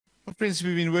Friends,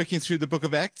 we've been working through the book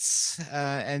of Acts,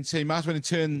 and so you might want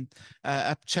to turn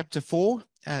up chapter 4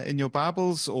 in your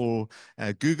Bibles or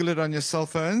Google it on your cell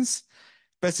phones.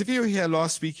 But if you were here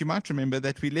last week, you might remember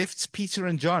that we left Peter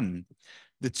and John,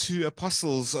 the two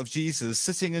apostles of Jesus,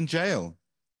 sitting in jail.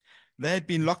 They had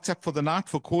been locked up for the night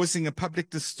for causing a public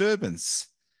disturbance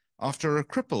after a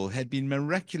cripple had been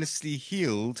miraculously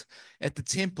healed at the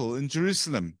temple in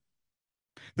Jerusalem.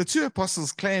 The two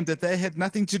apostles claimed that they had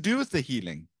nothing to do with the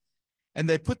healing, and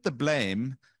they put the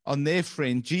blame on their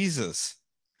friend Jesus,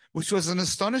 which was an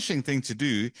astonishing thing to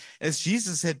do, as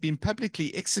Jesus had been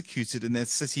publicly executed in that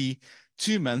city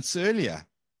 2 months earlier.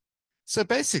 So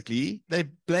basically, they're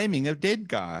blaming a dead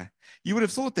guy. You would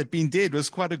have thought that being dead was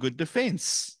quite a good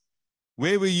defense.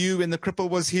 Where were you when the cripple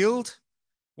was healed?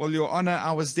 Well, Your Honor,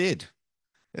 I was dead.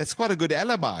 That's quite a good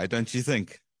alibi, don't you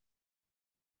think?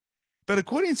 But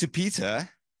according to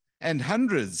Peter and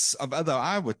hundreds of other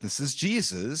eyewitnesses,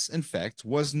 Jesus, in fact,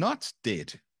 was not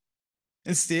dead.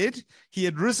 Instead, he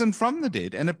had risen from the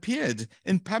dead and appeared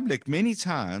in public many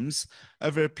times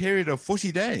over a period of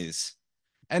 40 days.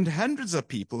 And hundreds of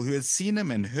people who had seen him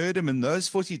and heard him in those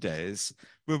 40 days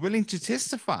were willing to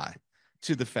testify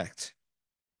to the fact.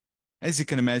 As you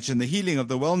can imagine, the healing of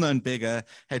the well-known beggar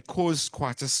had caused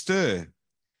quite a stir,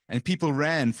 and people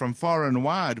ran from far and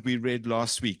wide, we read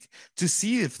last week, to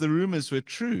see if the rumors were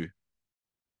true.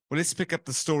 Well, let's pick up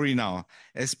the story now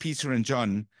as Peter and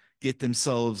John get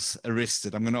themselves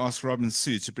arrested. I'm going to ask Rob and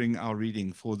Sue to bring our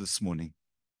reading for this morning.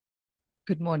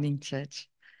 Good morning, church.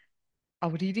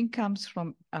 Our reading comes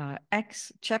from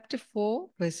Acts chapter 4,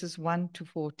 verses 1 to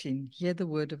 14. Hear the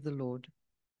word of the Lord.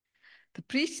 The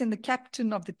priests and the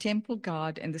captain of the temple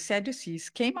guard and the Sadducees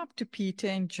came up to Peter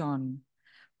and John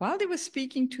while they were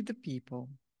speaking to the people.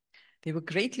 They were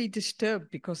greatly disturbed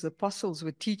because the apostles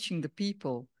were teaching the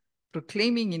people,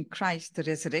 proclaiming in Christ the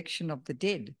resurrection of the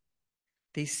dead.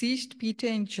 They seized Peter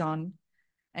and John,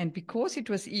 and because it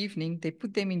was evening, they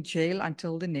put them in jail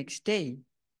until the next day.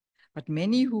 But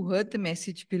many who heard the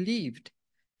message believed.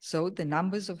 So the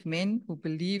numbers of men who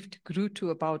believed grew to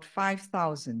about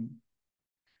 5,000.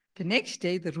 The next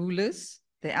day, the rulers,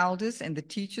 the elders, and the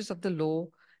teachers of the law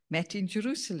met in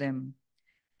Jerusalem.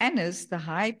 Annas, the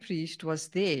high priest, was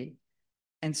there,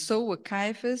 and so were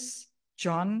Caiaphas,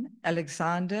 John,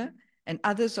 Alexander, and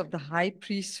others of the high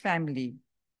priest's family.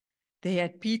 They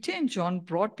had Peter and John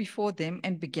brought before them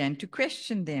and began to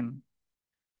question them.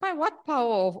 By what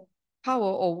power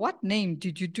or what name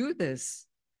did you do this?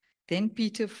 Then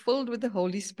Peter, filled with the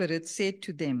Holy Spirit, said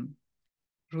to them,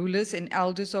 rulers and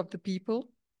elders of the people,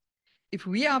 if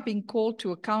we are being called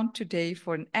to account today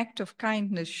for an act of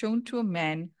kindness shown to a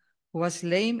man who was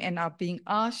lame and are being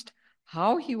asked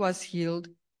how he was healed,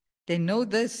 then know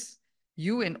this,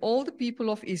 you and all the people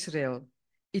of Israel,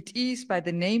 it is by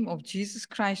the name of Jesus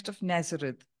Christ of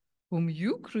Nazareth, whom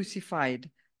you crucified,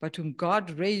 but whom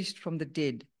God raised from the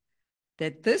dead,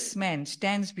 that this man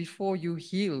stands before you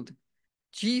healed.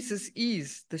 Jesus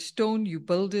is the stone you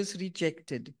builders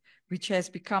rejected, which has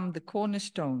become the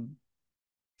cornerstone.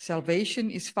 Salvation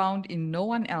is found in no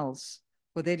one else,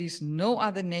 for there is no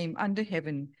other name under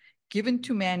heaven given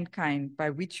to mankind by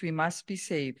which we must be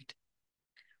saved.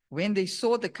 When they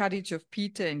saw the courage of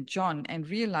Peter and John and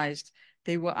realized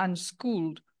they were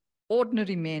unschooled,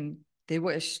 ordinary men, they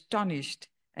were astonished,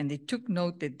 and they took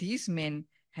note that these men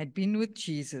had been with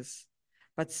Jesus.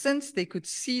 But since they could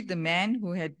see the man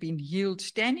who had been healed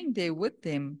standing there with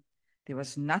them, there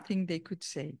was nothing they could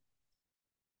say.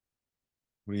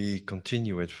 We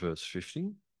continue at verse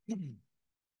 15.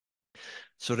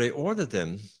 So they ordered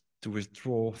them to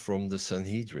withdraw from the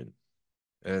Sanhedrin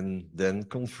and then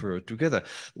confer together.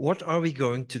 What are we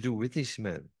going to do with these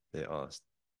men? They asked.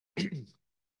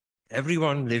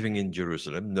 Everyone living in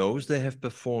Jerusalem knows they have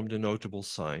performed a notable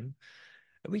sign,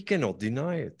 and we cannot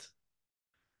deny it.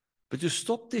 But to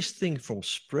stop this thing from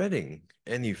spreading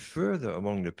any further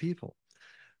among the people,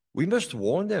 we must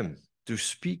warn them to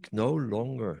speak no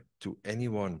longer to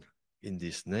anyone in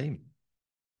this name.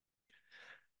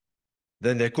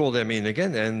 Then they called them in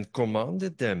again and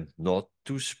commanded them not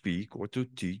to speak or to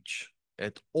teach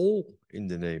at all in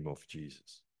the name of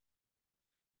Jesus.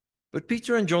 But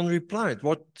Peter and John replied,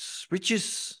 which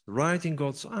is right in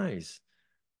God's eyes,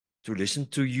 to listen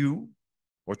to you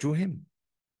or to him?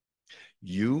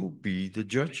 You be the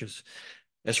judges.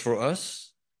 As for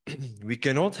us, we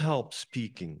cannot help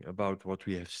speaking about what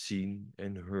we have seen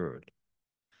and heard.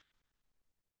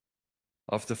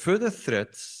 After further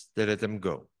threats, they let them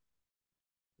go.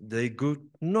 They could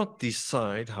not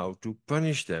decide how to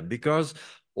punish them because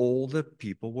all the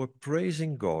people were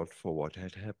praising God for what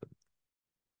had happened.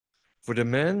 For the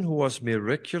man who was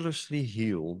miraculously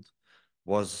healed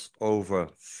was over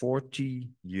 40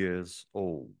 years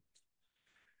old.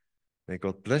 May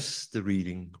God bless the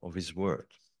reading of his word.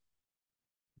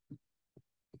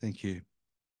 Thank you.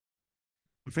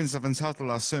 Friends, I've entitled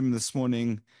our sermon this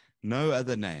morning, No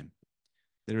Other Name.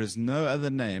 There is no other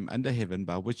name under heaven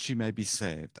by which you may be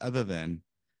saved other than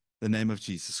the name of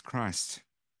Jesus Christ.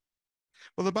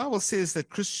 Well, the Bible says that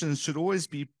Christians should always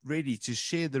be ready to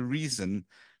share the reason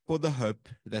for the hope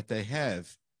that they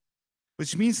have,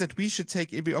 which means that we should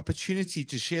take every opportunity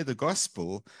to share the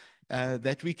gospel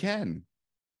that we can.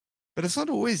 But it's not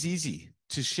always easy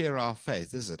to share our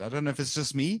faith, is it? I don't know if it's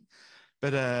just me,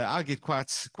 but I get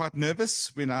quite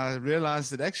nervous when I realize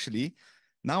that actually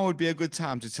now would be a good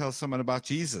time to tell someone about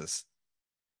Jesus.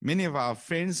 Many of our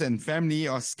friends and family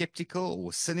are skeptical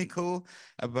or cynical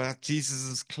about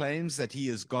Jesus' claims that he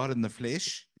is God in the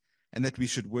flesh and that we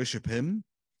should worship him.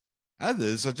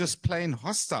 Others are just plain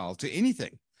hostile to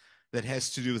anything that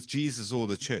has to do with Jesus or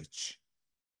the church.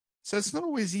 So it's not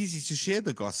always easy to share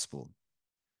the gospel.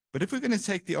 But if we're going to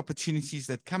take the opportunities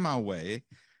that come our way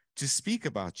to speak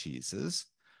about Jesus,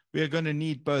 we are going to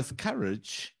need both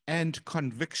courage and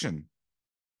conviction.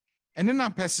 And in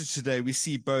our passage today, we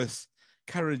see both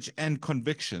courage and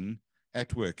conviction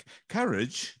at work.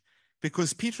 Courage,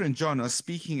 because Peter and John are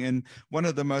speaking in one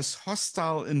of the most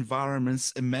hostile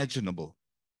environments imaginable.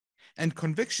 And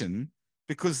conviction,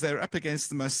 because they're up against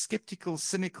the most skeptical,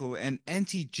 cynical, and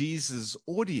anti-Jesus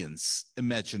audience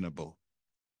imaginable.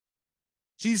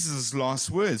 Jesus' last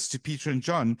words to Peter and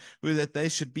John were that they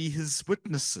should be his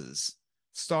witnesses,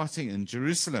 starting in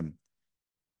Jerusalem.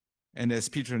 And as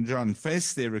Peter and John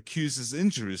face their accusers in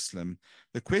Jerusalem,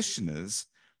 the question is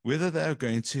whether they are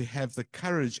going to have the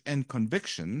courage and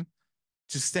conviction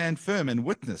to stand firm and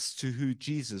witness to who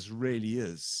Jesus really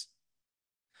is.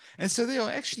 And so there are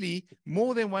actually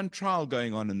more than one trial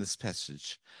going on in this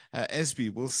passage, as we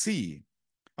will see.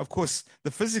 Of course,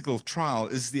 the physical trial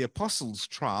is the apostles'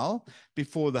 trial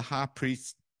before the high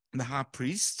priest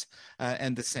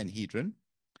and the Sanhedrin.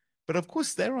 But of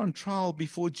course, they're on trial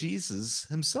before Jesus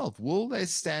himself. Will they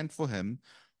stand for him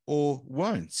or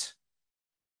won't?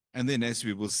 And then, as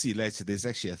we will see later, there's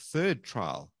actually a third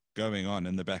trial going on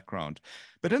in the background.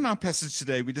 But in our passage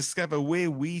today, we discover where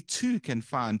we too can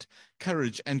find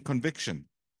courage and conviction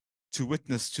to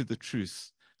witness to the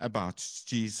truth about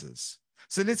Jesus.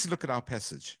 So let's look at our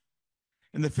passage.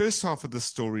 In the first half of the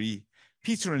story,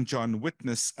 Peter and John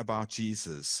witness about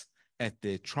Jesus at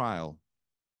their trial.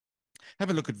 Have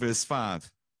a look at verse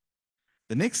 5.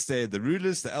 The next day, the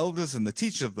rulers, the elders, and the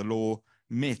teachers of the law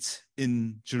met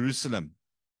in Jerusalem.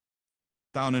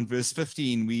 Down in verse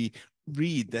 15, we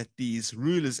read that these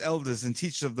rulers, elders, and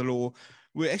teachers of the law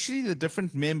were actually the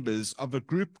different members of a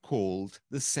group called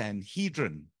the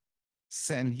Sanhedrin.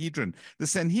 The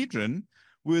Sanhedrin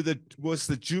was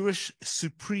the Jewish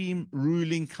supreme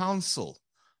ruling council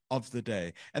of the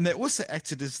day. And they also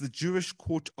acted as the Jewish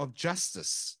court of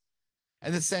justice.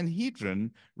 And the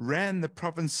Sanhedrin ran the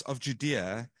province of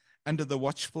Judea under the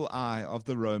watchful eye of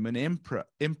the Roman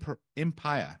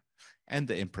empire and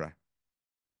the emperor.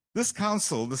 This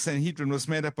council, the Sanhedrin, was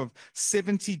made up of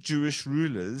 70 Jewish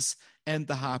rulers and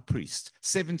the high priest,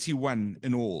 71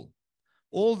 in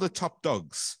all the top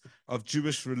dogs of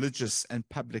Jewish religious and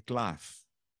public life.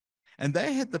 And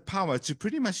they had the power to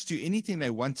pretty much do anything they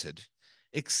wanted,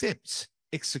 except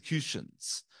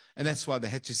executions. And that's why they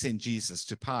had to send Jesus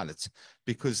to Pilate,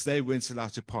 because they weren't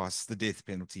allowed to pass the death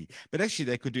penalty. But actually,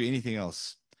 they could do anything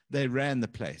else. They ran the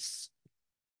place.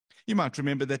 You might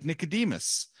remember that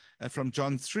Nicodemus from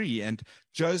John 3 and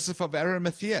Joseph of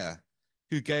Arimathea,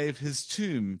 who gave his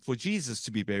tomb for Jesus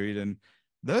to be buried in.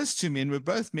 Those two men were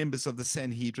both members of the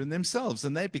Sanhedrin themselves,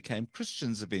 and they became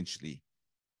Christians eventually.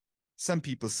 Some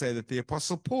people say that the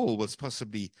Apostle Paul was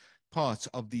possibly part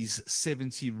of these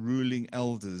 70 ruling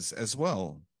elders as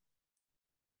well.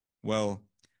 Well,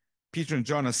 Peter and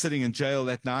John are sitting in jail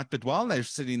that night, but while they're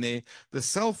sitting there, the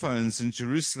cell phones in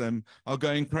Jerusalem are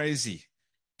going crazy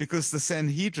because the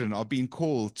Sanhedrin are being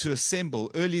called to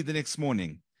assemble early the next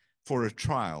morning for a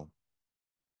trial.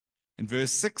 In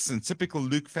verse 6, in typical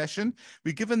Luke fashion,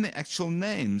 we're given the actual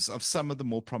names of some of the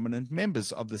more prominent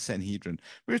members of the Sanhedrin.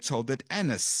 We're told that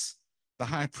Annas, the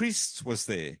high priest, was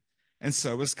there, and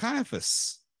so was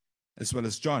Caiaphas, as well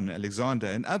as John, Alexander,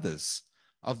 and others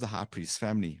of the high priest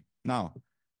family. Now,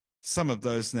 some of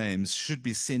those names should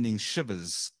be sending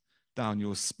shivers down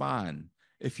your spine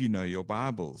if you know your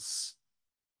Bibles.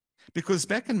 Because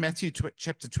back in Matthew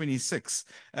chapter 26,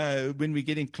 when we're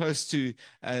getting close to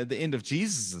the end of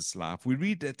Jesus' life, we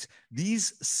read that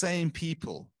these same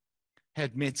people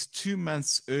had met 2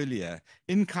 months earlier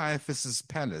in Caiaphas's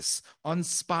palace on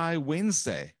Spy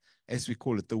Wednesday, as we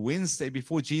call it, the Wednesday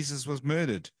before Jesus was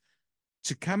murdered,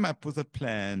 to come up with a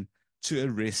plan to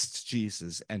arrest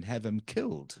Jesus and have him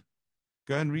killed.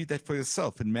 Go and read that for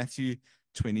yourself in Matthew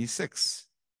 26.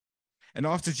 And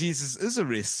after Jesus is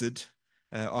arrested,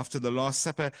 after the Last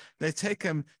Supper, they take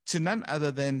him to none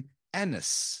other than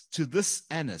Annas, to this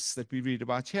Annas that we read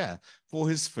about here, for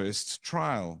his first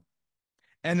trial.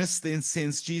 Annas then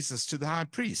sends Jesus to the high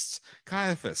priest,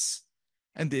 Caiaphas,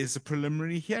 and there's a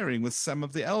preliminary hearing with some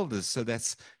of the elders, so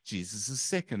that's Jesus'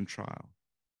 second trial.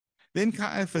 Then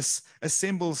Caiaphas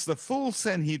assembles the full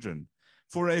Sanhedrin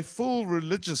for a full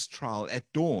religious trial at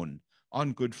dawn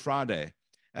on Good Friday,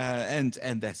 and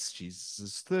that's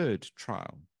Jesus' third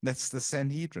trial. That's the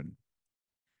Sanhedrin.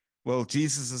 Well,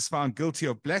 Jesus is found guilty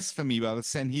of blasphemy by the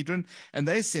Sanhedrin, and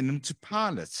they send him to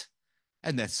Pilate,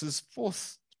 and that's his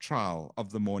fourth trial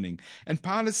of the morning. And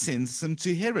Pilate sends him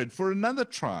to Herod for another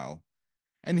trial,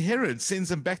 and Herod sends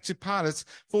him back to Pilate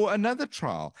for another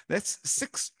trial. That's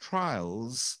 6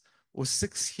 trials or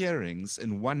 6 hearings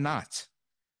in one night.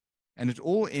 And it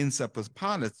all ends up with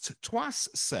Pilate twice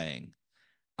saying,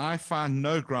 I find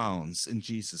no grounds in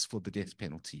Jesus for the death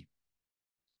penalty.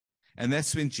 And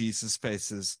that's when Jesus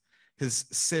faces his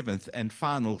 7th and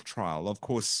final trial, of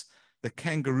course, the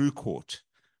kangaroo court,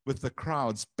 with the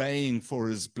crowds baying for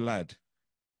his blood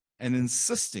and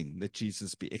insisting that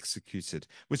Jesus be executed,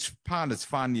 which Pilate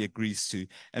finally agrees to.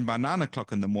 And by 9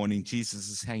 o'clock in the morning, Jesus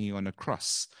is hanging on a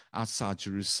cross outside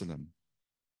Jerusalem.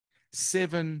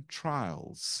 7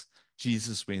 trials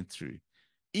Jesus went through,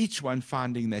 each one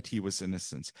finding that he was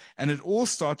innocent. And it all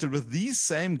started with these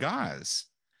same guys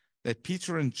that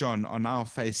Peter and John are now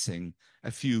facing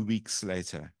a few weeks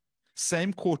later.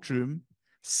 Same courtroom,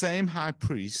 same high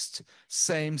priest,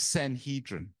 same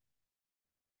Sanhedrin.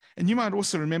 And you might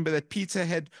also remember that Peter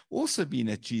had also been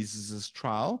at Jesus'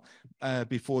 trial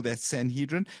before that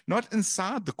Sanhedrin, not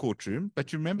inside the courtroom,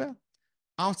 but you remember,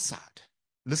 outside,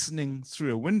 listening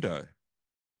through a window.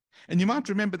 And you might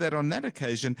remember that on that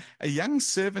occasion, a young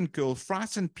servant girl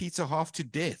frightened Peter half to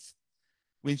death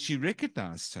when she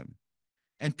recognized him.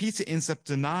 And Peter ends up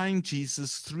denying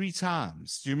Jesus 3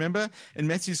 times. Do you remember? In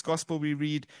Matthew's gospel, we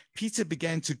read, Peter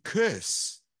began to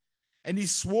curse, and he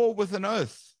swore with an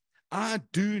oath, I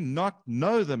do not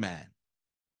know the man.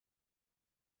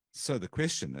 So the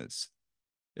question is,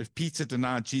 if Peter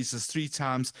denied Jesus 3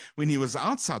 times when he was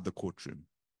outside the courtroom,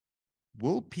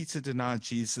 will Peter deny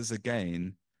Jesus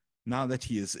again now that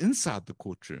he is inside the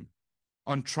courtroom,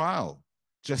 on trial,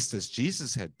 just as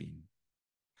Jesus had been?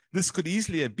 This could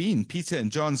easily have been Peter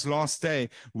and John's last day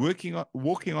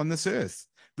walking on this earth.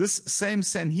 This same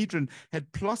Sanhedrin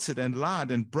had plotted and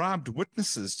lied and bribed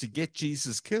witnesses to get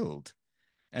Jesus killed.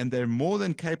 And they're more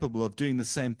than capable of doing the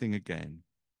same thing again.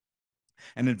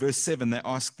 And in verse 7, they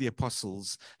ask the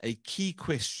apostles a key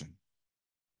question.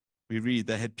 We read,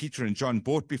 they had Peter and John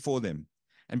brought before them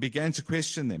and began to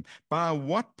question them. By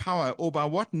what power or by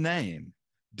what name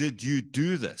did you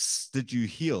do this? Did you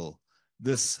heal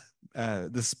this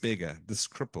beggar, this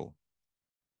cripple?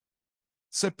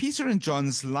 So Peter and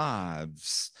John's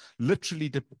lives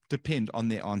literally depend on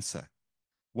their answer.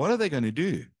 What are they going to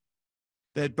do?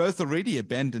 They had both already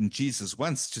abandoned Jesus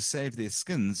once to save their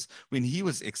skins when he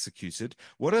was executed.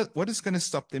 What is going to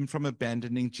stop them from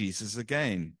abandoning Jesus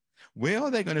again? Where are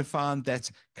they going to find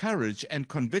that courage and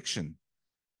conviction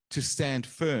to stand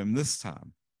firm this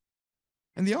time?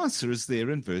 And the answer is there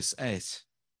in verse 8.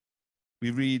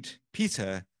 We read,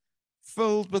 Peter,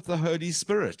 filled with the Holy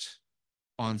Spirit,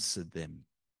 answered them.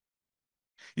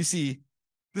 You see,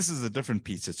 this is a different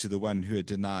Peter to the one who had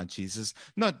denied Jesus.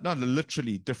 Not a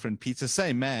literally different Peter,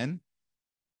 same man,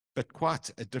 but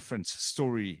quite a different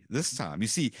story this time. You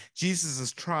see,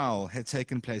 Jesus' trial had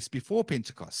taken place before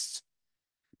Pentecost,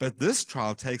 but this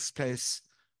trial takes place,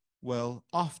 well,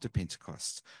 after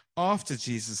Pentecost, after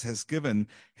Jesus has given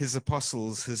his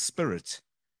apostles his Spirit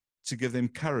to give them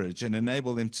courage and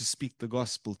enable them to speak the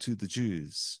gospel to the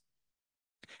Jews.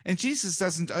 And Jesus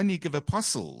doesn't only give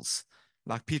apostles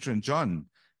like Peter and John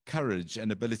courage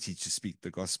and ability to speak the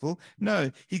gospel.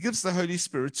 No, he gives the Holy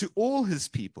Spirit to all his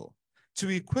people to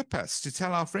equip us to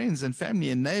tell our friends and family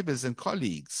and neighbors and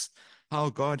colleagues how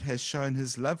God has shown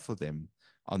his love for them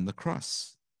on the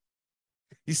cross.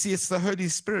 You see, it's the Holy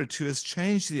Spirit who has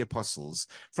changed the apostles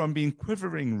from being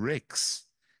quivering wrecks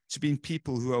to being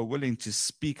people who are willing to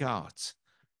speak out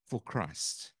for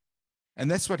Christ. And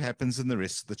that's what happens in the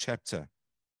rest of the chapter.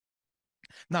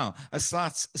 Now, a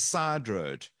slight side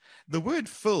road. The word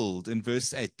filled in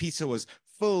verse 8, Peter was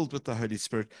filled with the Holy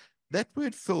Spirit. That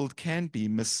word filled can be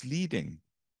misleading.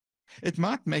 It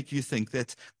might make you think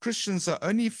that Christians are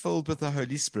only filled with the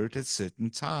Holy Spirit at certain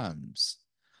times,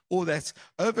 or that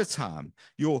over time,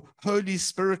 your Holy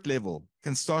Spirit level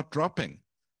can start dropping,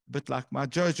 a bit like my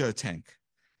JoJo tank,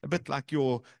 a bit like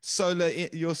your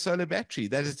solar battery,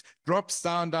 that it drops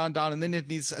down, and then it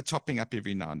needs a topping up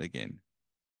every now and again.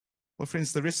 Well,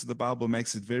 friends, the rest of the Bible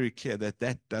makes it very clear that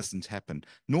that doesn't happen,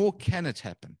 nor can it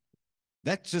happen.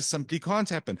 That just simply can't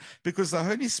happen, because the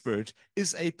Holy Spirit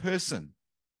is a person.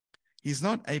 He's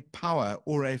not a power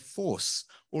or a force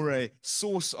or a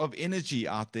source of energy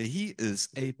out there. He is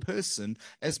a person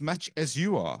as much as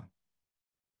you are.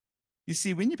 You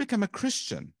see, when you become a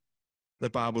Christian, the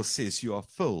Bible says you are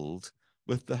filled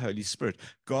with the Holy Spirit.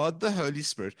 God, the Holy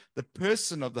Spirit, the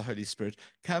person of the Holy Spirit,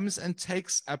 comes and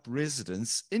takes up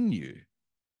residence in you.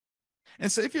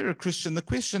 And so if you're a Christian, the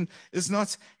question is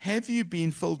not, have you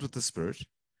been filled with the Spirit?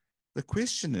 The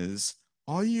question is,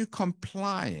 are you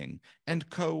complying and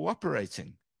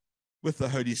cooperating with the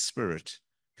Holy Spirit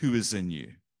who is in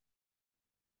you?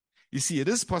 You see, it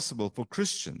is possible for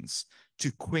Christians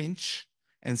to quench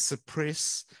and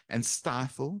suppress and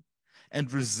stifle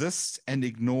and resist and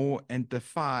ignore and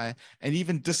defy and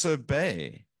even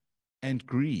disobey and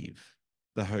grieve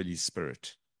the Holy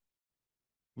Spirit,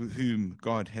 with whom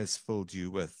God has filled you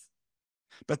with.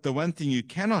 But the one thing you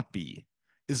cannot be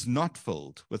is not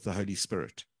filled with the Holy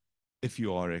Spirit if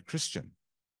you are a Christian.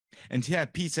 And here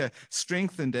Peter,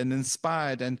 strengthened and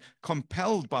inspired and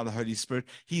compelled by the Holy Spirit,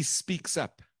 he speaks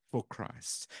up for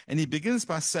Christ. And he begins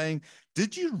by saying,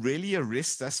 did you really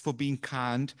arrest us for being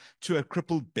kind to a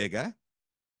crippled beggar?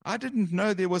 I didn't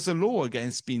know there was a law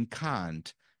against being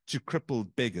kind to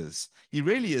crippled beggars. He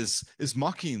really is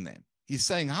mocking them. He's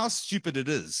saying how stupid it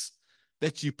is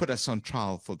that you put us on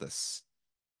trial for this.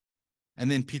 And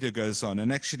then Peter goes on,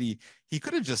 and actually he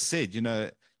could have just said,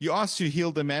 you asked who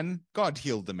healed the man, God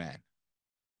healed the man.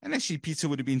 And actually Peter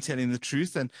would have been telling the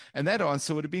truth, and that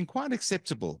answer would have been quite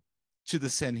acceptable to the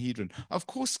Sanhedrin. Of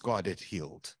course God had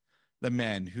healed the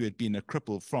man who had been a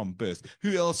cripple from birth.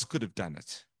 Who else could have done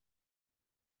it?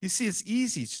 You see, it's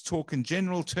easy to talk in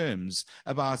general terms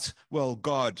about, well,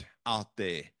 God out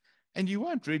there, and you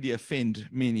won't really offend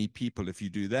many people if you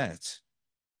do that.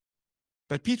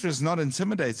 But Peter is not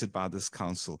intimidated by this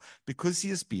counsel because he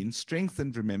has been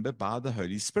strengthened, remember, by the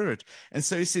Holy Spirit. And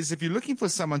so he says, if you're looking for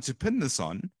someone to pin this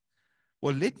on,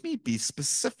 well, let me be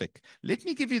specific. Let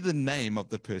me give you the name of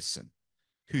the person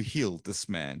who healed this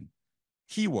man.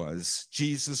 He was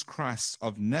Jesus Christ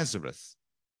of Nazareth,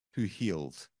 who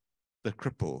healed the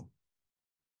cripple.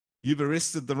 You've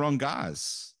arrested the wrong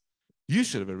guys. You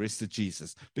should have arrested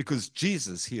Jesus, because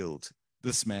Jesus healed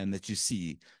this man that you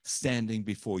see standing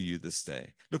before you this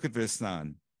day. Look at verse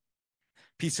 9.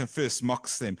 Peter first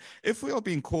mocks them. If we are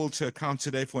being called to account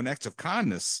today for an act of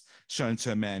kindness shown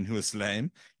to a man who is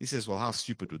lame, he says, well, how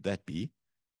stupid would that be?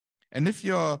 And if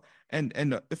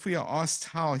if we are asked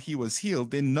how he was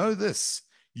healed, then know this,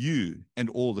 you and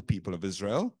all the people of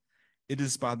Israel, it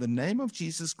is by the name of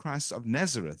Jesus Christ of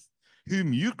Nazareth,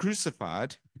 whom you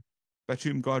crucified, but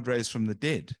whom God raised from the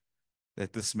dead,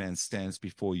 that this man stands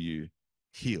before you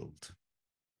healed.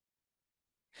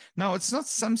 Now, there's not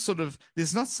some sort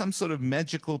of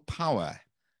magical power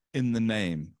in the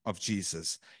name of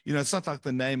Jesus. It's not like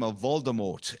the name of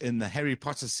Voldemort in the Harry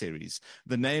Potter series,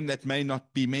 the name that may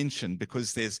not be mentioned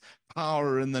because there's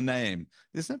power in the name.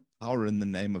 There's no power in the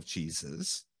name of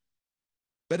Jesus,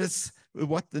 but it's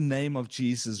what the name of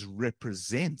Jesus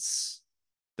represents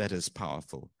that is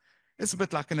powerful. It's a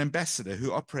bit like an ambassador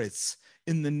who operates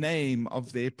in the name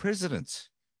of their president.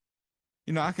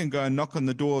 I can go and knock on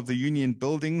the door of the Union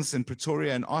buildings in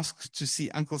Pretoria and ask to see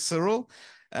Uncle Cyril,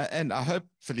 and I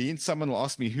hopefully someone will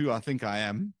ask me who I think I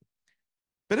am.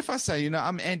 But if I say,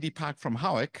 I'm Andy Pike from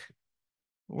Howick,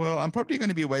 well, I'm probably going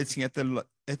to be waiting at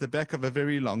the back of a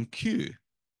very long queue.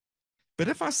 But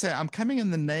if I say I'm coming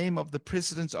in the name of the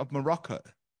president of Morocco,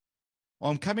 or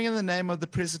I'm coming in the name of the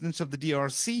president of the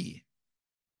DRC,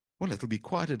 well, it'll be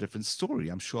quite a different story.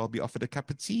 I'm sure I'll be offered a cup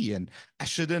of tea and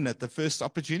ushered in at the first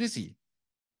opportunity.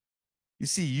 You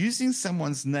see, using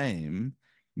someone's name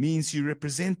means you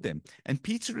represent them. And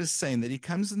Peter is saying that he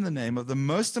comes in the name of the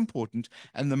most important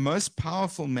and the most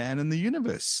powerful man in the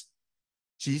universe,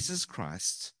 Jesus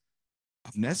Christ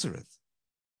of Nazareth,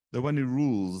 the one who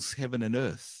rules heaven and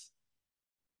earth.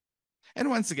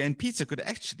 And once again, Peter could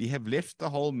actually have left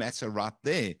the whole matter right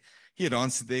there. He had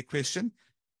answered their question.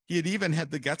 He had even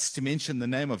had the guts to mention the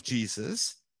name of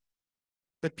Jesus.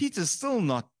 But Peter's still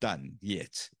not done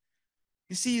yet.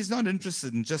 You see, he's not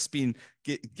interested in just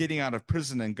getting out of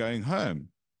prison and going home.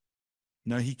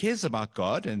 No, he cares about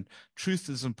God, and truth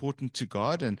is important to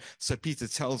God. And so Peter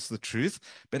tells the truth,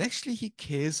 but actually he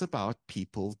cares about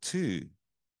people too.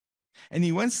 And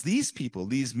he wants these people,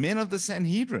 these men of the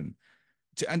Sanhedrin,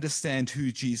 to understand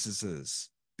who Jesus is,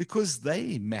 because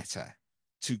they matter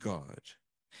to God.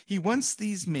 He wants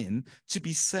these men to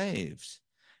be saved,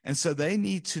 and so they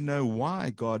need to know why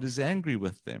God is angry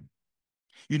with them.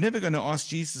 You're never going to ask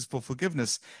Jesus for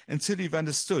forgiveness until you've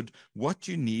understood what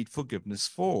you need forgiveness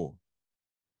for.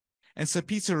 And so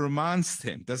Peter reminds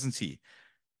them, doesn't he?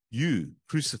 You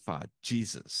crucified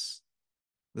Jesus,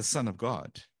 the Son of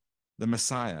God, the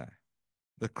Messiah,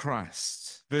 the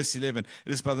Christ. Verse 11,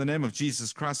 it is by the name of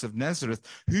Jesus Christ of Nazareth,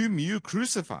 whom you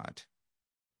crucified,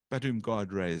 but whom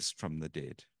God raised from the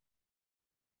dead.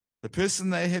 The person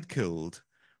they had killed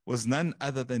was none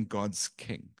other than God's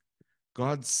King,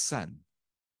 God's Son,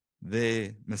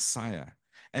 their Messiah.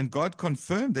 And God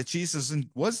confirmed that Jesus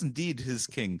was indeed his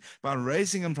King by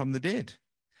raising him from the dead.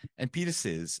 And Peter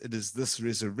says it is this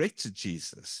resurrected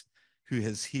Jesus who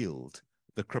has healed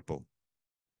the cripple.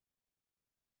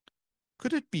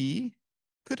 Could it be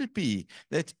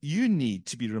that you need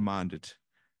to be reminded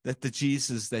that the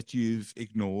Jesus that you've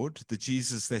ignored, the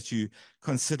Jesus that you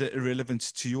consider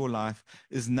irrelevant to your life,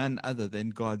 is none other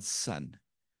than God's Son,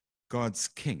 God's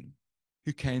King,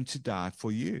 who came to die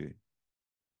for you?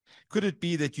 Could it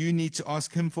be that you need to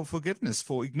ask him for forgiveness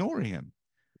for ignoring him,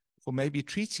 for maybe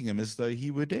treating him as though he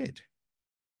were dead?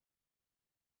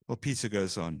 Well, Peter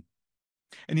goes on,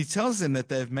 and he tells them that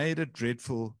they've made a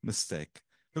dreadful mistake.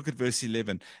 Look at verse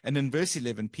 11. And in verse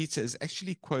 11, Peter is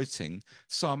actually quoting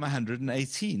Psalm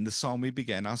 118, the psalm we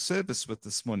began our service with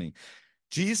this morning.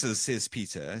 Jesus, says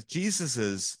Peter, Jesus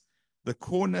is the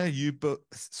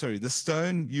the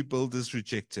stone you builders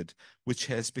rejected, which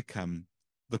has become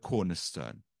the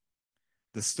cornerstone.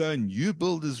 The stone you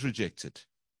builders rejected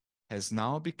has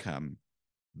now become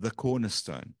the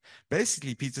cornerstone.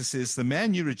 Basically, Peter says the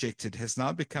man you rejected has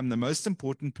now become the most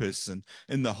important person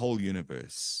in the whole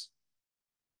universe.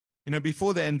 You know,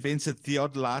 before they invented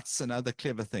theodolites and other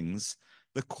clever things,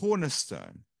 the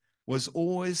cornerstone was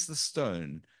always the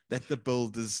stone that the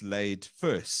builders laid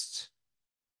first.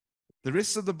 The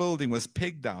rest of the building was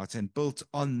pegged out and built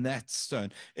on that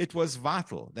stone. It was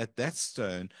vital that that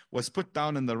stone was put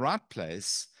down in the right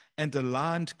place and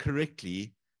aligned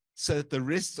correctly so that the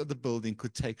rest of the building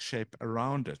could take shape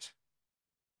around it.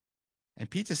 And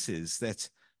Peter says that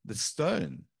the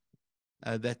stone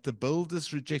that the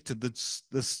builders rejected,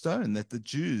 the stone that the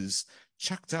Jews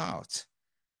chucked out,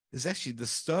 is actually the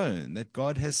stone that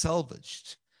God has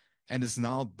salvaged and is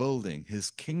now building his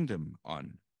kingdom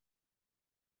on.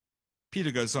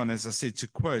 Peter goes on, as I said, to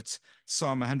quote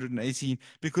Psalm 118,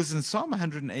 because in Psalm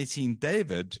 118,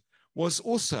 David was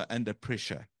also under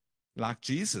pressure, like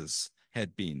Jesus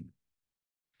had been.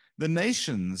 The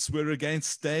nations were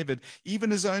against David. Even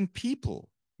his own people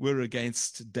were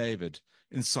against David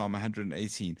in Psalm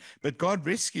 118. But God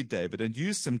rescued David and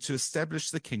used him to establish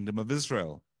the kingdom of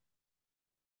Israel.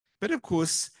 But of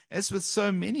course, as with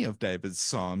so many of David's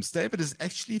psalms, David is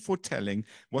actually foretelling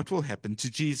what will happen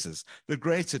to Jesus, the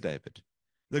greater David,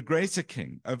 the greater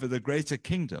king over the greater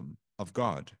kingdom of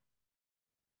God.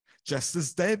 Just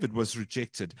as David was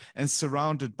rejected and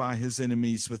surrounded by his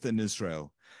enemies within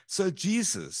Israel, so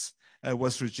Jesus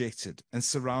was rejected and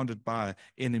surrounded by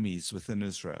enemies within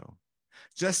Israel.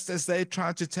 Just as they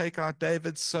tried to take out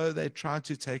David, so they tried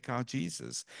to take out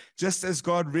Jesus. Just as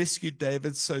God rescued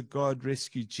David, so God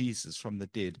rescued Jesus from the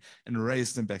dead and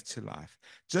raised him back to life.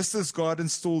 Just as God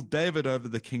installed David over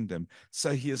the kingdom,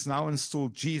 so he has now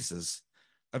installed Jesus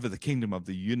over the kingdom of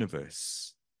the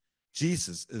universe.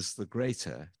 Jesus is the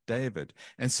greater David.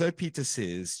 And so Peter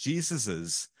says, Jesus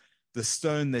is the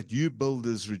stone that you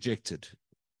builders rejected,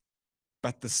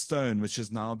 but the stone which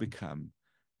has now become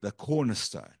the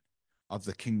cornerstone of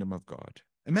the kingdom of God.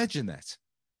 Imagine that.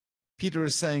 Peter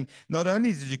is saying, not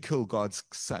only did you kill God's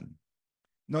son,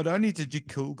 not only did you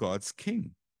kill God's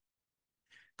king,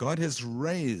 God has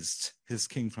raised his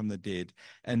king from the dead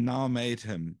and now made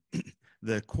him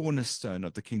the cornerstone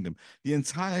of the kingdom. The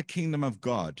entire kingdom of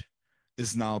God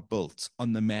is now built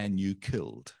on the man you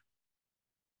killed.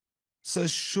 So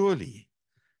surely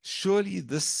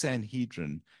this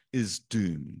Sanhedrin is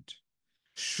doomed.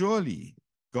 Surely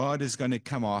God is going to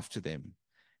come after them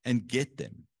and get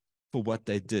them for what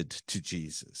they did to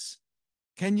Jesus.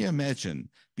 Can you imagine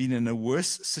being in a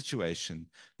worse situation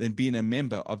than being a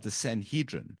member of the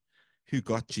Sanhedrin who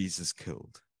got Jesus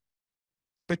killed?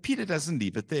 But Peter doesn't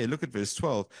leave it there. Look at verse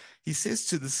 12. He says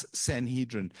to this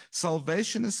Sanhedrin,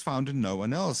 salvation is found in no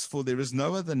one else, for there is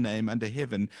no other name under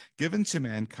heaven given to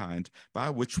mankind by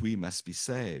which we must be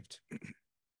saved.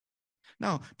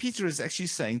 Now, Peter is actually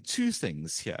saying two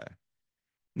things here,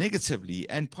 negatively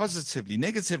and positively.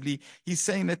 Negatively, he's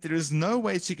saying that there is no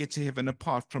way to get to heaven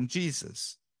apart from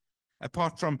Jesus.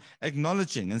 apart from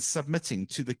acknowledging and submitting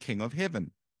to the King of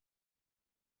Heaven.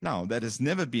 Now, that has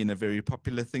never been a very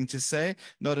popular thing to say,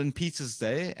 not in Peter's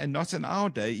day and not in our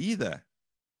day either.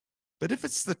 But if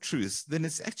it's the truth, then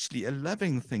it's actually a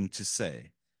loving thing to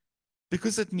say,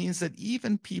 because it means that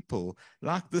even people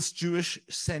like this Jewish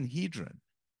Sanhedrin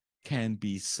can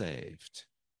be saved.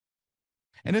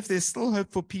 And if there's still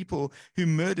hope for people who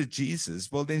murdered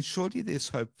Jesus, well, then surely there's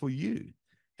hope for you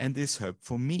and there's hope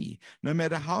for me, no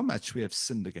matter how much we have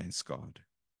sinned against God.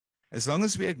 As long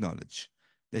as we acknowledge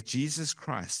that Jesus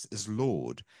Christ is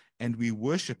Lord and we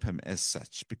worship him as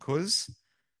such, because,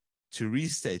 to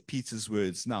restate Peter's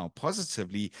words now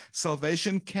positively,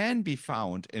 salvation can be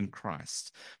found in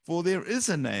Christ, for there is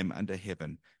a name under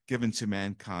heaven given to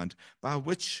mankind by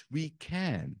which we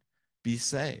can be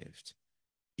saved,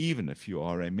 even if you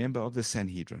are a member of the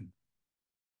Sanhedrin.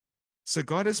 So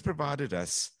God has provided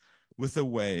us with a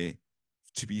way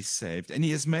to be saved, and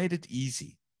he has made it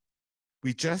easy.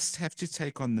 We just have to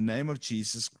take on the name of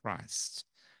Jesus Christ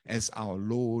as our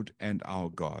Lord and our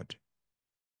God.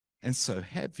 And so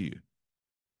have you?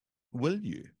 Will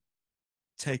you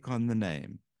take on the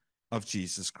name of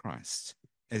Jesus Christ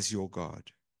as your God?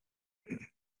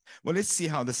 Well, let's see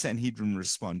how the Sanhedrin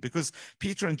respond, because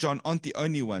Peter and John aren't the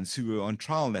only ones who were on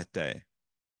trial that day,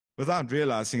 without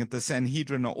realizing that the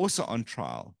Sanhedrin are also on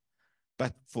trial.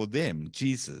 But for them,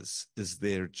 Jesus is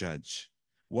their judge,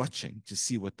 watching to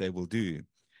see what they will do.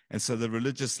 And so the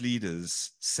religious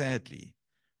leaders, sadly,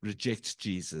 reject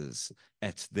Jesus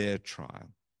at their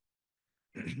trial.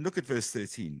 Look at verse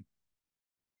 13.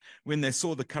 When they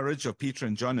saw the courage of Peter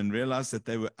and John and realized that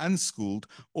they were unschooled,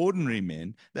 ordinary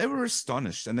men, they were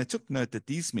astonished, and they took note that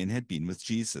these men had been with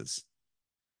Jesus.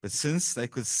 But since they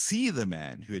could see the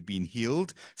man who had been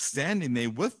healed standing there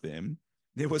with them,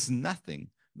 there was nothing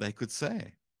they could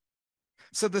say.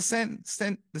 So the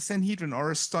Sanhedrin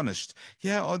are astonished.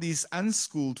 Here are these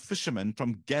unschooled fishermen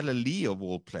from Galilee, of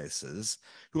all places,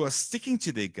 who are sticking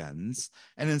to their guns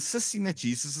and insisting that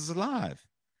Jesus is alive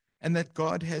and that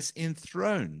God has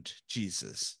enthroned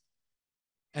Jesus.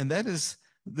 And that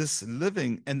this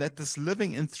living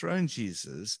enthroned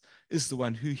Jesus is the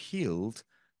one who healed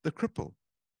the cripple.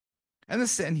 And the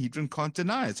Sanhedrin can't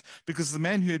deny it, because the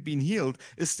man who had been healed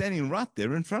is standing right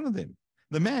there in front of them.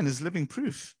 The man is living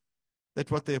proof that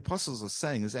what the apostles are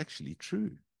saying is actually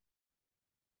true.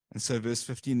 And so verse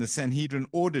 15, the Sanhedrin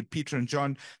ordered Peter and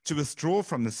John to withdraw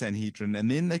from the Sanhedrin, and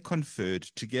then they conferred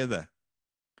together.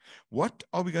 What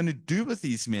are we going to do with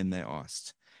these men, they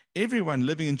asked. Everyone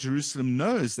living in Jerusalem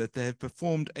knows that they have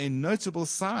performed a notable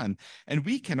sign, and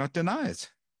we cannot deny it.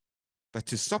 But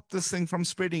to stop this thing from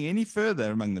spreading any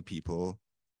further among the people,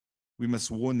 we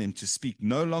must warn them to speak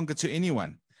no longer to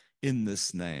anyone in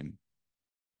this name.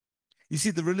 You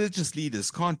see, the religious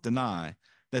leaders can't deny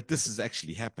that this has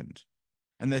actually happened.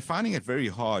 And they're finding it very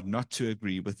hard not to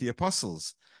agree with the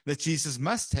apostles, that Jesus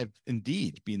must have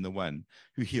indeed been the one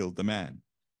who healed the man.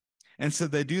 And so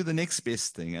they do the next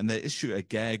best thing, and they issue a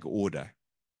gag order.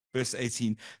 Verse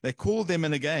 18, they called them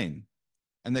in again,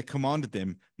 and they commanded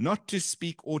them not to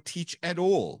speak or teach at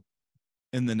all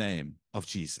in the name of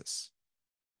Jesus.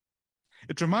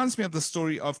 It reminds me of the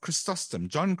story of Chrysostom,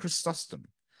 John Chrysostom,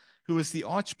 who was the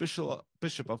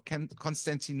Archbishop of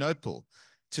Constantinople,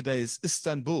 today's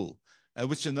Istanbul,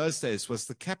 which in those days was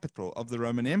the capital of the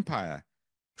Roman Empire.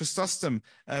 Chrysostom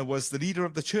was the leader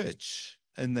of the church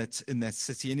in that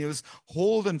city, and he was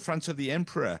hauled in front of the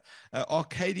emperor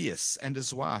Arcadius and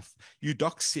his wife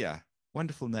Eudoxia.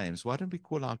 Wonderful names. Why don't we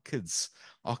call our kids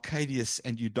Arcadius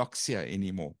and Eudoxia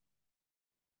anymore?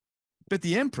 But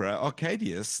the emperor,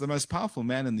 Arcadius, the most powerful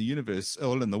man in the universe,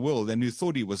 or in the world, and who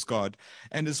thought he was God,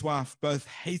 and his wife both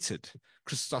hated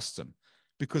Chrysostom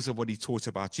because of what he taught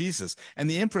about Jesus. And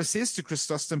the emperor says to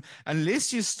Chrysostom,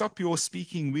 unless you stop your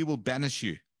speaking, we will banish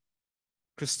you.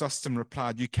 Chrysostom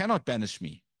replied, you cannot banish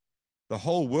me. The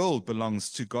whole world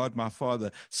belongs to God, my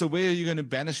Father. So where are you going to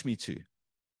banish me to?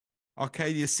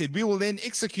 Arcadius said, we will then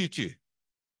execute you.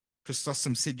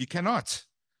 Chrysostom said, you cannot.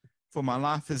 For my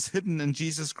life is hidden in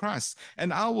Jesus Christ,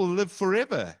 and I will live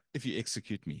forever if you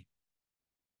execute me.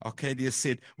 Arcadius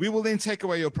said, we will then take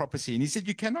away your property. And he said,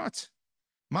 you cannot.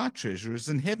 My treasure is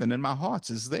in heaven, and my heart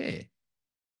is there.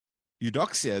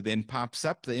 Eudoxia then pipes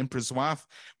up, the emperor's wife,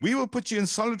 we will put you in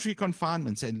solitary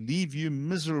confinement and leave you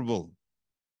miserable.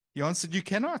 He answered, you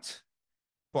cannot,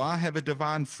 for I have a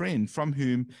divine friend from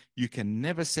whom you can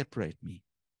never separate me.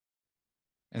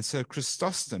 And so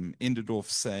Chrysostom ended off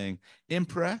saying,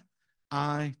 Emperor,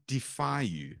 I defy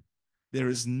you. There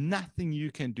is nothing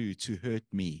you can do to hurt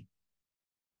me.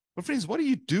 Well, friends, what do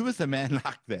you do with a man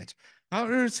like that? How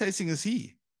irritating is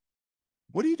he?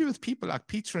 What do you do with people like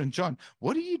Peter and John?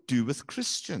 What do you do with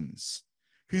Christians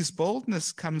whose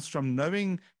boldness comes from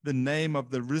knowing the name of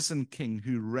the risen King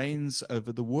who reigns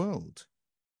over the world?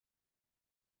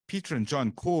 Peter and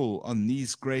John call on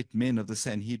these great men of the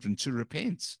Sanhedrin to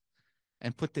repent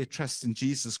and put their trust in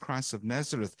Jesus Christ of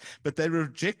Nazareth, but they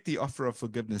reject the offer of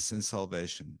forgiveness and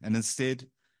salvation, and instead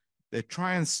they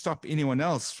try and stop anyone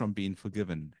else from being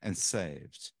forgiven and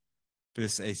saved.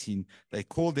 Verse 18, they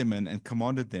called them in and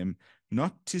commanded them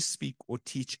not to speak or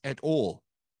teach at all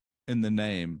in the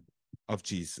name of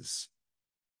Jesus.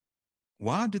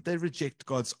 Why did they reject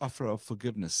God's offer of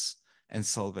forgiveness and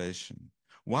salvation?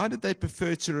 Why did they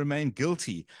prefer to remain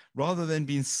guilty rather than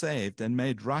being saved and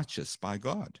made righteous by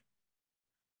God?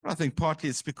 I think partly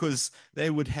it's because they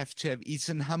would have to have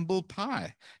eaten humble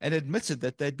pie and admitted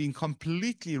that they'd been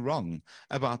completely wrong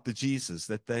about the Jesus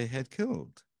that they had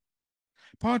killed.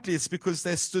 Partly it's because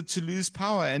they stood to lose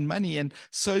power and money and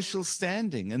social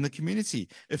standing in the community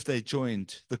if they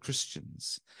joined the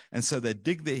Christians. And so they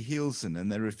dig their heels in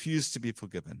and they refuse to be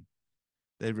forgiven.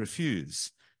 They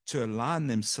refuse to align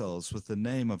themselves with the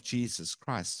name of Jesus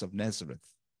Christ of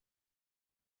Nazareth.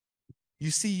 You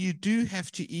see, you do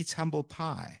have to eat humble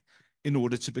pie in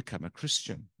order to become a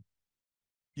Christian.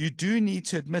 You do need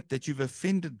to admit that you've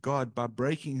offended God by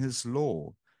breaking his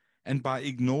law and by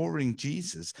ignoring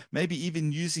Jesus, maybe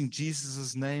even using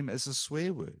Jesus' name as a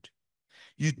swear word.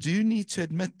 You do need to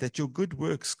admit that your good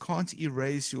works can't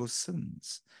erase your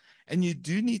sins. And you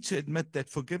do need to admit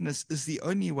that forgiveness is the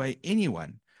only way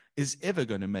anyone is ever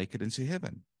going to make it into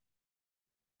heaven.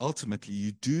 Ultimately,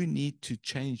 you do need to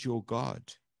change your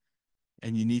God.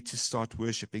 And you need to start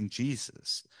worshiping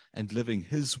Jesus and living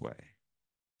his way.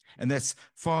 And that's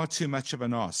far too much of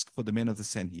an ask for the men of the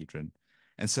Sanhedrin.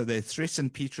 And so they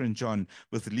threaten Peter and John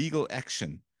with legal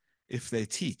action if they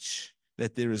teach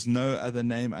that there is no other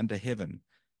name under heaven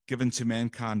given to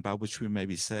mankind by which we may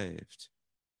be saved.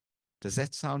 Does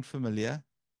that sound familiar?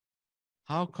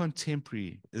 How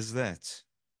contemporary is that?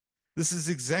 This is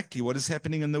exactly what is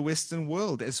happening in the Western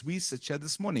world as we sit here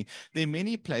this morning. There are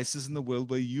many places in the world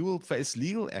where you will face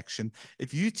legal action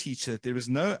if you teach that there is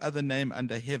no other name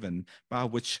under heaven by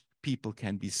which people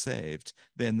can be saved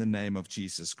than the name of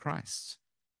Jesus Christ.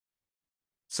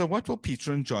 So what will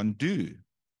Peter and John do?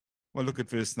 Well, look at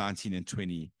verse 19 and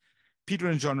 20. Peter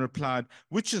and John replied,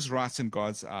 which is right in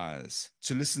God's eyes,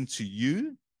 to listen to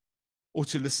you or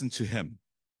to listen to him?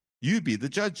 You be the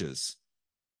judges.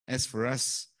 As for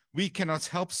us, we cannot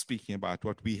help speaking about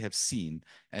what we have seen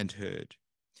and heard.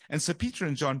 And so Peter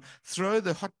and John throw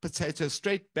the hot potato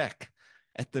straight back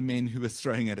at the men who are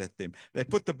throwing it at them. They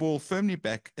put the ball firmly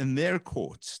back in their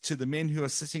court to the men who are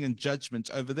sitting in judgment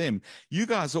over them. You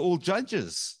guys are all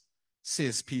judges,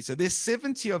 says Peter. There's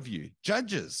 70 of you,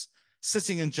 judges,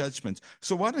 sitting in judgment.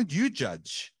 So why don't you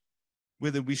judge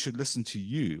whether we should listen to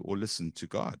you or listen to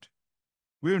God?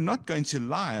 We're not going to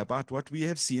lie about what we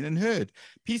have seen and heard.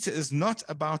 Peter is not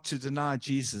about to deny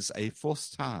Jesus a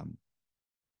fourth time.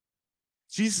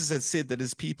 Jesus had said that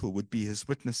his people would be his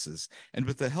witnesses, and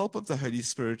with the help of the Holy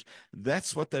Spirit,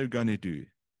 that's what they're going to do,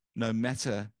 no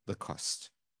matter the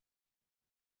cost.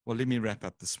 Well, let me wrap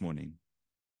up this morning.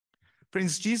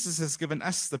 Friends, Jesus has given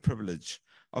us the privilege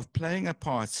of playing a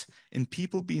part in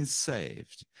people being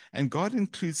saved. And God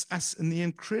includes us in the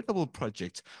incredible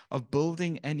project of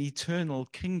building an eternal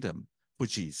kingdom for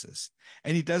Jesus.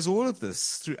 And he does all of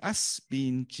this through us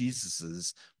being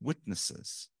Jesus's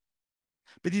witnesses.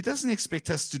 But he doesn't expect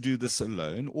us to do this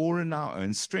alone or in our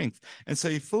own strength. And so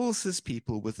he fills his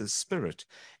people with his Spirit.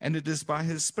 And it is by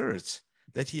his Spirit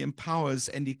that he empowers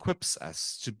and equips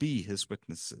us to be his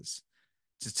witnesses,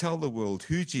 to tell the world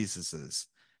who Jesus is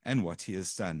and what he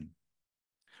has done.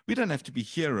 We don't have to be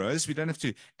heroes. We don't have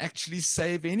to actually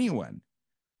save anyone.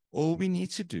 All we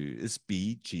need to do is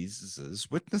be Jesus's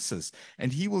witnesses,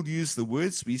 and he will use the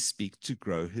words we speak to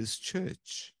grow his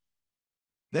church.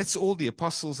 That's all the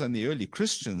apostles and the early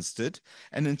Christians did.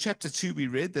 And in chapter 2, we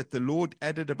read that the Lord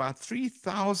added about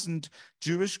 3,000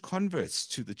 Jewish converts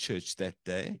to the church that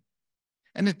day.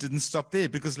 And it didn't stop there,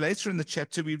 because later in the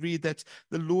chapter we read that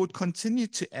the Lord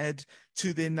continued to add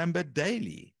to their number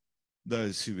daily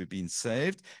those who were being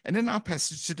saved. And in our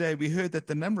passage today, we heard that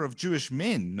the number of Jewish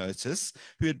men, notice,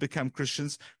 who had become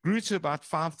Christians grew to about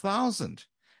 5,000.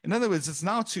 In other words, it's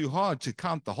now too hard to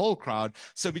count the whole crowd,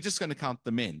 so we're just going to count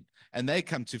the men. And they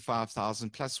come to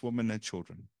 5,000 plus women and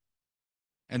children.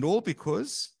 And all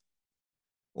because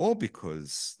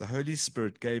the Holy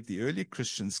Spirit gave the early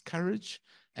Christians courage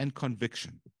and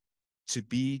conviction to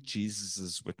be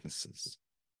Jesus's witnesses.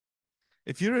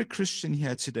 If you're a Christian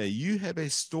here today, you have a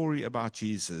story about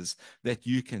Jesus that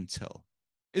you can tell.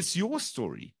 It's your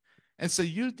story, And so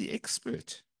you're the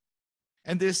expert.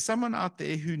 And there's someone out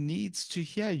there who needs to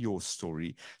hear your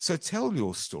story. So tell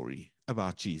your story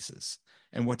about Jesus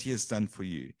and what he has done for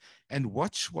you, and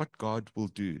watch what God will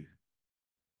do.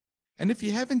 And if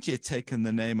you haven't yet taken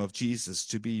the name of Jesus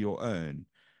to be your own,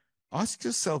 ask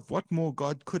yourself what more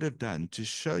God could have done to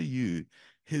show you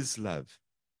his love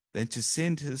than to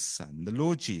send his son, the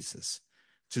Lord Jesus,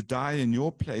 to die in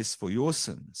your place for your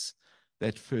sins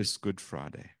that first Good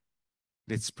Friday.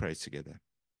 Let's pray together.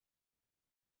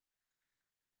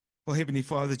 Well, Heavenly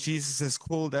Father, Jesus has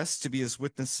called us to be his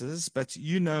witnesses, but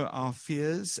you know our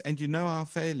fears and you know our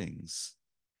failings.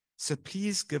 So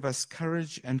please give us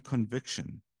courage and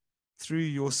conviction through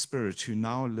your Spirit who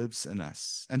now lives in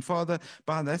us. And Father,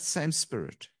 by that same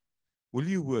Spirit, will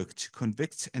you work to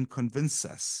convict and convince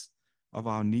us of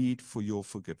our need for your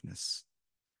forgiveness?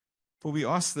 For we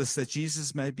ask this that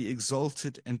Jesus may be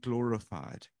exalted and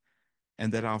glorified,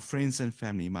 and that our friends and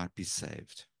family might be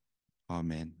saved.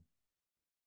 Amen.